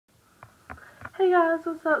Hey guys,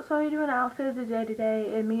 what's up? So we're doing outfit of the day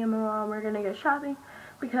today, and me and my mom are gonna go shopping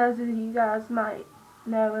because, as you guys might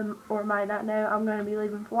know or might not know, I'm gonna be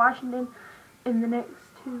leaving for Washington in the next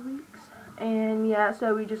 2 weeks. And yeah,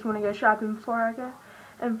 so we just want to go shopping before I go.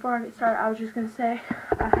 And before I get started, I was just gonna say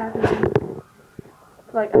I've been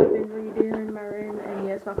redoing my room, and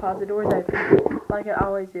yes, my closet door's open like it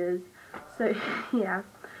always is. So yeah.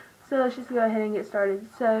 So let's just go ahead and get started.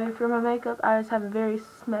 So for my makeup, I just have a very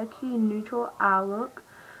smoky, neutral eye look.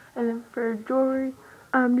 And then for jewelry,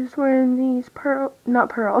 I'm just wearing these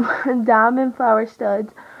diamond flower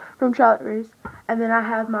studs from Charlotte Russe. And then I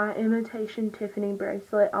have my imitation Tiffany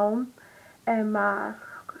bracelet on. And my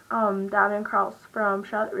diamond cross from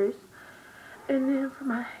Charlotte Russe. And then for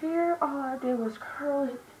my hair, all I did was curl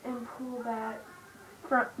it and pull back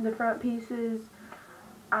the front pieces.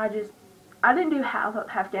 I didn't do half up,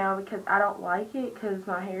 half down because I don't like it because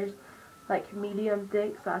my hair's like medium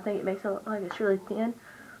thick, so I think it makes it look like it's really thin.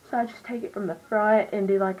 So I just take it from the front and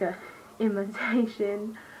do like a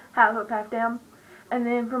imitation half up, half down. And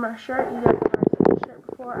then for my shirt, you guys have seen the shirt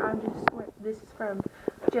before. This is from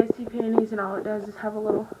JCPenney's, and all it does is have a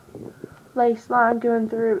little lace line going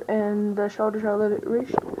through, and the shoulders are a little bit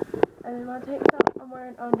ruched. And then my tank top I'm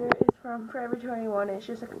wearing under is from Forever 21. It's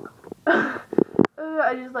just a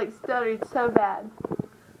I just like stuttered so bad.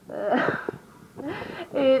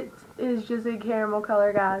 It is just a caramel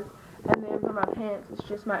color, guys. And then for my pants, it's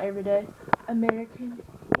just my everyday American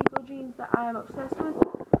Eagle jeans that I am obsessed with.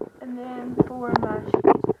 And then for my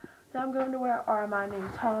shoes that I'm going to wear are my new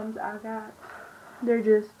Toms I got. They're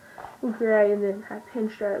just gray and then have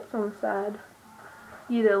pinstripes on the side.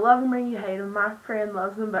 You either love them or you hate them. My friend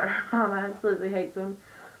loves them, but her mom absolutely hates them.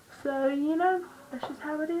 So, you know, that's just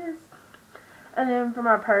how it is. And then for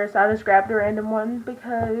my purse, I just grabbed a random one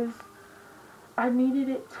because I needed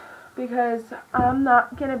it. Because I'm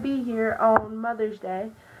not going to be here on Mother's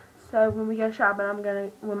Day. So when we go shopping,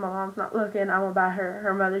 when my mom's not looking, I'm going to buy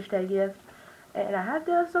her Mother's Day gift. And I have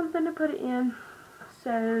to have something to put it in.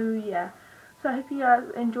 So yeah. So I hope you guys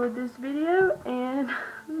enjoyed this video. And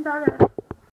bye guys.